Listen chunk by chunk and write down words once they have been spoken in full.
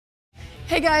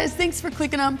Hey guys, thanks for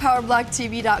clicking on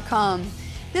PowerBlockTV.com.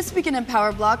 This weekend in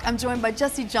PowerBlock, I'm joined by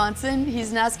Jesse Johnson.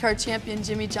 He's NASCAR champion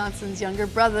Jimmy Johnson's younger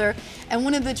brother and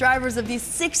one of the drivers of these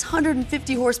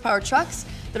 650 horsepower trucks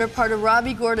that are part of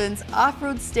Robbie Gordon's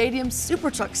Off-Road Stadium Super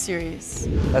Truck Series.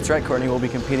 That's right, Courtney. We'll be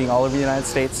competing all over the United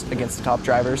States against the top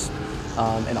drivers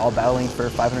and all battling for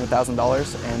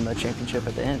 $500,000 and the championship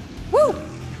at the end. Woo!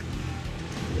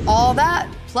 All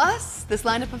that, plus this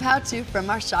lineup of how-to from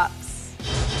our shops.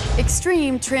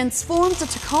 Extreme transforms a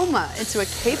Tacoma into a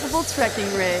capable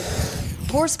trekking rig.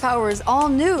 Horsepower is all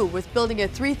new with building a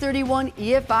 331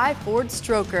 EFI Ford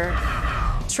Stroker.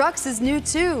 Trucks is new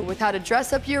too with how to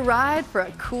dress up your ride for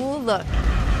a cool look.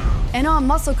 And on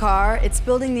Muscle Car, it's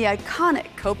building the iconic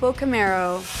Copo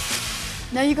Camaro.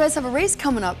 Now you guys have a race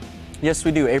coming up. Yes,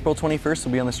 we do. April 21st,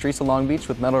 we'll be on the streets of Long Beach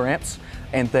with metal ramps.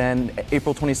 And then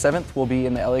April 27th, we'll be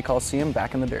in the LA Coliseum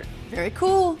back in the dirt. Very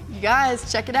cool. You guys,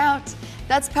 check it out.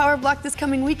 That's PowerBlock this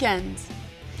coming weekend.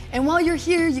 And while you're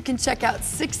here, you can check out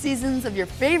 6 seasons of your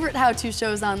favorite how-to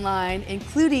shows online,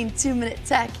 including 2 Minute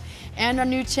Tech, and our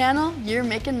new channel, Year,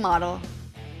 Make, and Model.